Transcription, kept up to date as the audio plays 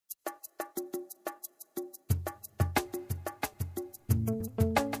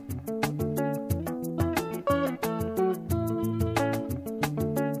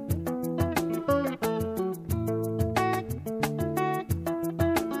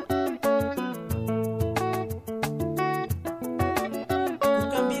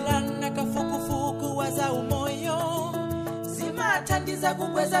Thandiza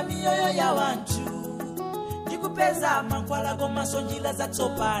kukweza miyoyo ya wantu ndikupeza mankwala gomasonjila za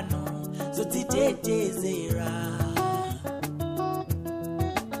tsopano zodzitetezera.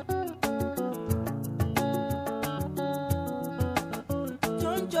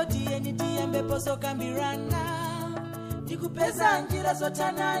 Choncho tieni tiyembe poso kambirana ndikupeza njira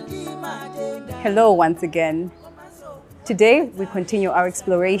zotana ndi matenda. Hello once again. Today, we continue our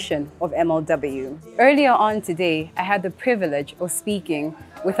exploration of MLW. Earlier on today, I had the privilege of speaking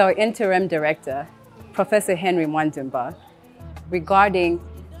with our interim director, Professor Henry Mwandumba, regarding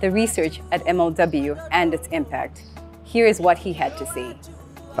the research at MLW and its impact. Here is what he had to say.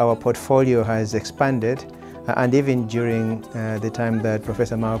 Our portfolio has expanded, and even during the time that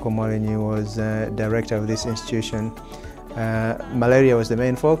Professor Malcolm Molineux was director of this institution, malaria was the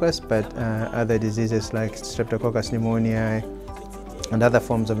main focus, but other diseases like streptococcus pneumoniae and other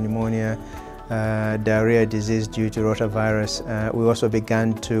forms of pneumonia, diarrhea disease due to rotavirus, we also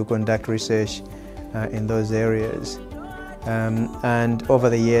began to conduct research in those areas. And over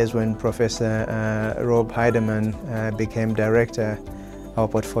the years, when Professor Rob Heidemann became director, our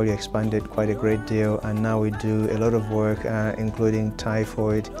portfolio expanded quite a great deal, and now we do a lot of work including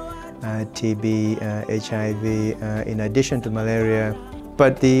typhoid, TB, HIV, in addition to malaria.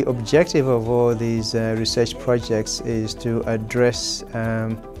 But the objective of all these research projects is to address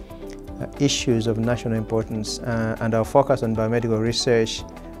issues of national importance, and our focus on biomedical research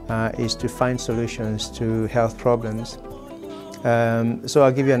is to find solutions to health problems. So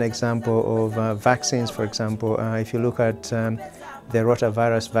I'll give you an example of vaccines, for example. If you look at the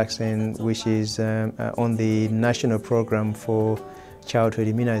rotavirus vaccine, which is on the national program for childhood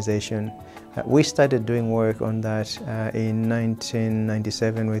immunization. We started doing work on that in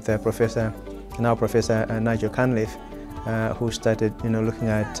 1997 with Professor Nigel Cunliffe, who started looking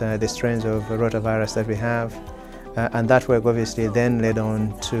at the strains of rotavirus that we have. And that work obviously then led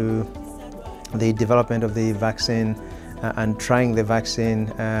on to the development of the vaccine and trying the vaccine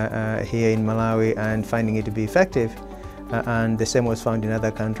here in Malawi and finding it to be effective. And the same was found in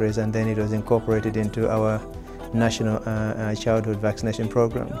other countries, and then it was incorporated into our national childhood vaccination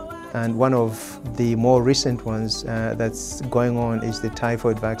program. And one of the more recent ones that's going on is the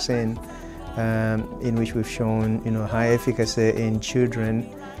typhoid vaccine, in which we've shown high efficacy in children,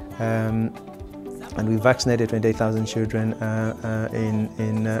 and we vaccinated 28,000 children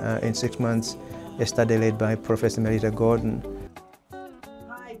in 6 months. A study led by Professor Melita Gordon.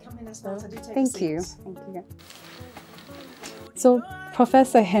 Hi, come in as well. Thank you. Thank you. So,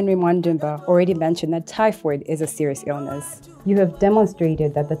 Professor Henry Mwandumba already mentioned that typhoid is a serious illness. You have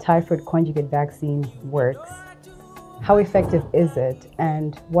demonstrated that the typhoid conjugate vaccine works. How effective is it,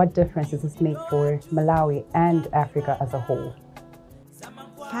 and what difference does this make for Malawi and Africa as a whole?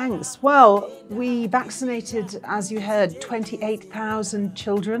 Thanks. Well, we vaccinated, as you heard, 28,000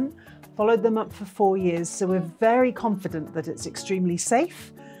 children, followed them up for 4 years, so we're very confident that it's extremely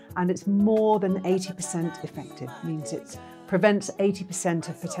safe and it's more than 80% effective, means it prevents 80%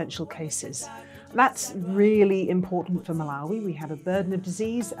 of potential cases. That's really important for Malawi. We have a burden of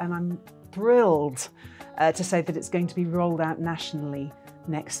disease, and I'm thrilled to say that it's going to be rolled out nationally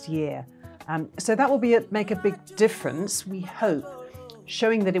next year. So that will make a big difference, we hope.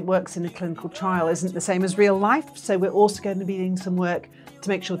 Showing that it works in a clinical trial isn't the same as real life, so we're also going to be doing some work to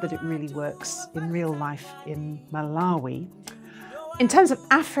make sure that it really works in real life in Malawi. In terms of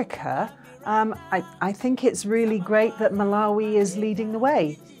Africa, I think it's really great that Malawi is leading the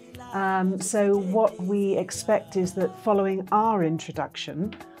way. So what we expect is that following our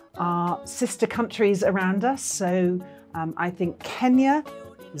introduction, our sister countries around us, so I think Kenya,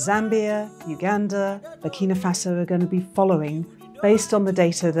 Zambia, Uganda, Burkina Faso are going to be following based on the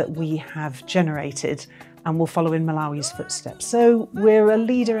data that we have generated, and will follow in Malawi's footsteps. So we're a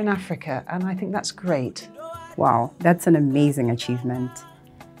leader in Africa, and I think that's great. Wow, that's an amazing achievement.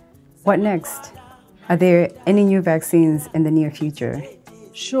 What next? Are there any new vaccines in the near future?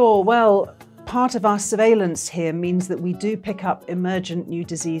 Sure, well, part of our surveillance here means that we do pick up emergent new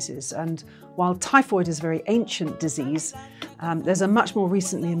diseases, and while typhoid is a very ancient disease, there's a much more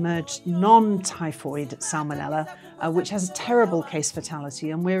recently emerged non-typhoid salmonella, which has a terrible case fatality,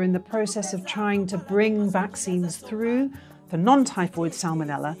 and we're in the process of trying to bring vaccines through for non-typhoid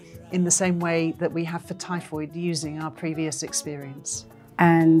salmonella in the same way that we have for typhoid, using our previous experience.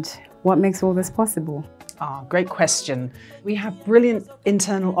 And what makes all this possible? Great question. We have brilliant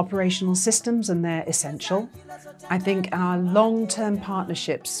internal operational systems, and they're essential. I think our long-term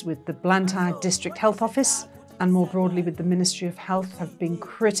partnerships with the Blantyre District Health Office and more broadly with the Ministry of Health have been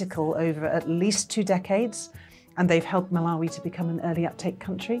critical over at least 2 decades, and they've helped Malawi to become an early uptake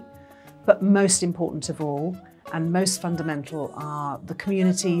country. But most important of all, and most fundamental are the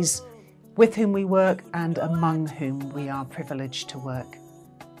communities with whom we work and among whom we are privileged to work.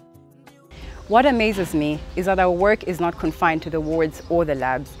 What amazes me is that our work is not confined to the wards or the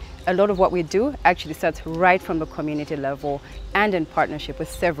labs. A lot of what we do actually starts right from the community level and in partnership with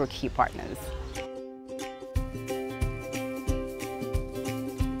several key partners.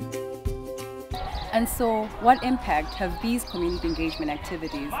 And so, what impact have these community engagement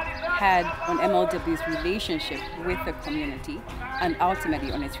activities had on MLW's relationship with the community and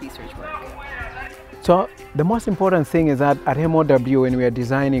ultimately on its research work? So the most important thing is that at MLW, when we are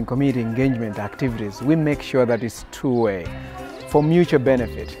designing community engagement activities, we make sure that it's two-way for mutual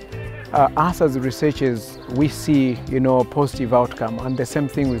benefit. Us as researchers, we see, positive outcome, and the same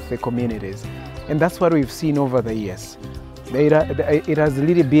thing with the communities. And that's what we've seen over the years. It has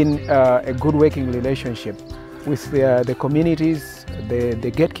really been a good working relationship with the communities,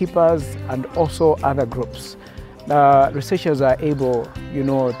 the gatekeepers, and also other groups. Researchers are able,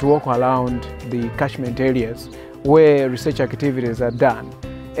 to walk around the catchment areas where research activities are done,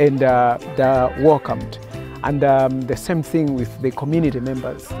 and they're welcomed. And the same thing with the community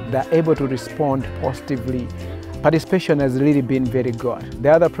members. They're able to respond positively. Participation has really been very good.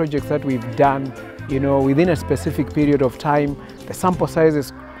 The other projects that we've done, within a specific period of time, the sample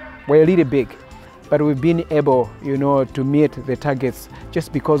sizes were really big, but we've been able, to meet the targets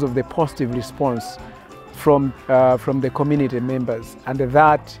just because of the positive response from the community members, and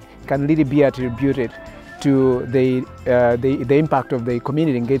that can really be attributed to the impact of the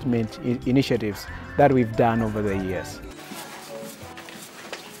community engagement initiatives that we've done over the years.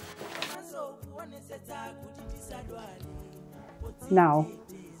 Now,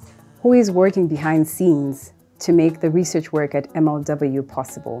 who is working behind scenes to make the research work at MLW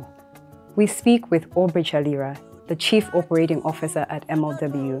possible? We speak with Aubrey Chalira, the Chief Operating Officer at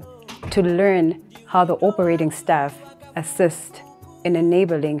MLW, to learn how the operating staff assist in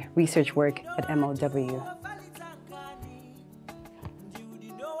enabling research work at MLW.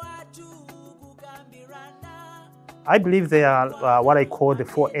 I believe they are what I call the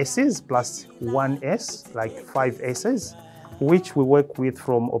 4 S's plus 1 S, like 5 S's, which we work with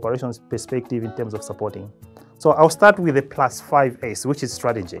from operations perspective in terms of supporting. So I'll start with the plus 5 S, which is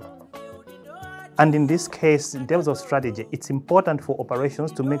strategy. And in this case, in terms of strategy, it's important for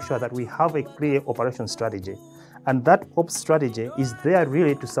operations to make sure that we have a clear operation strategy. And that ops strategy is there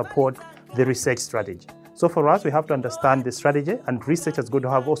really to support the research strategy. So for us, we have to understand the strategy, and research is going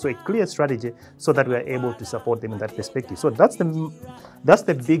to have also a clear strategy so that we are able to support them in that perspective. So that's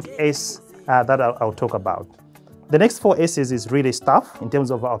the big S that I'll talk about. The next 4 S's is really staff in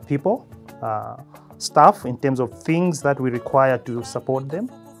terms of our people, staff in terms of things that we require to support them.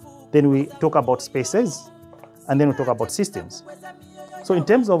 Then we talk about spaces, and then we talk about systems. So in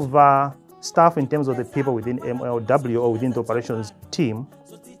terms of staff, in terms of the people within MLW or within the operations team,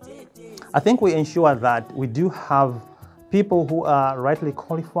 I think we ensure that we do have people who are rightly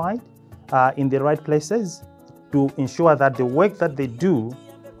qualified in the right places to ensure that the work that they do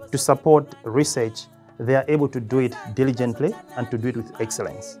to support research, they are able to do it diligently and to do it with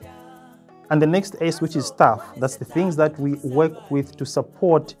excellence. And the next S, which is staff, that's the things that we work with to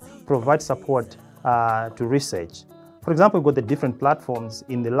support, provide support to research. For example, we've got the different platforms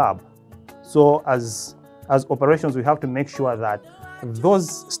in the lab. So as operations, we have to make sure that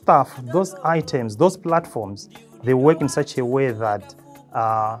those staff, those items, those platforms, they work in such a way that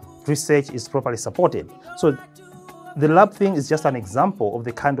research is properly supported. So the lab thing is just an example of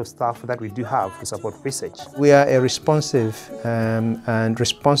the kind of stuff that we do have to support research. We are a responsive and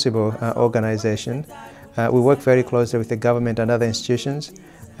responsible organization. We work very closely with the government and other institutions.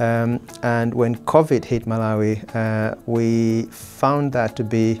 And when COVID hit Malawi, we found that to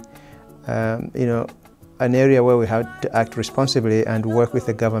be, an area where we had to act responsibly and work with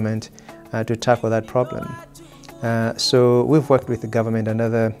the government to tackle that problem. So we've worked with the government and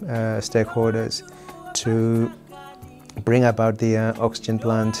other stakeholders to bring about the oxygen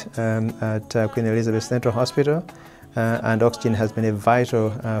plant at Queen Elizabeth Central Hospital. And oxygen has been a vital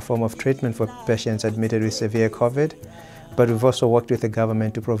form of treatment for patients admitted with severe COVID. But we've also worked with the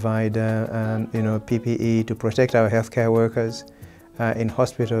government to provide PPE to protect our healthcare workers in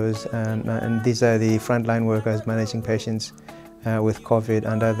hospitals, and these are the frontline workers managing patients with COVID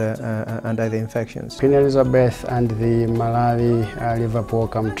and other infections. Queen Elizabeth and the Malawi Liverpool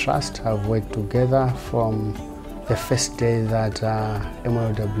Wellcome Trust have worked together from the first day that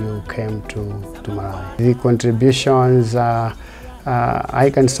MLW came to Malawi. The contributions,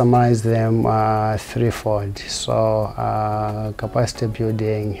 I can summarize them threefold. So capacity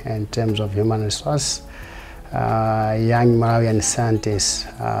building in terms of human resource, young Malawian scientists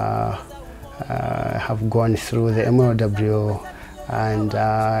have gone through the MLW and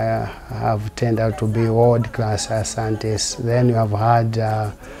have turned out to be world-class scientists. Then you have had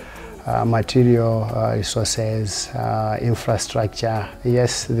material resources, infrastructure.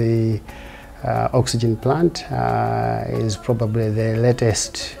 Yes, the oxygen plant is probably the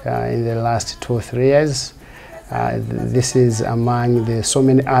latest in the last 2 or 3 years. This is among the so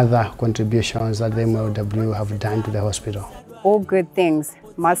many other contributions that the MLW have done to the hospital. All good things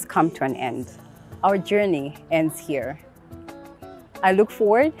must come to an end. Our journey ends here. I look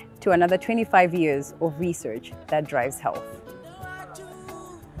forward to another 25 years of research that drives health.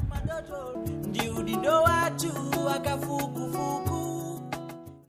 Ndiudindo watu wakafuku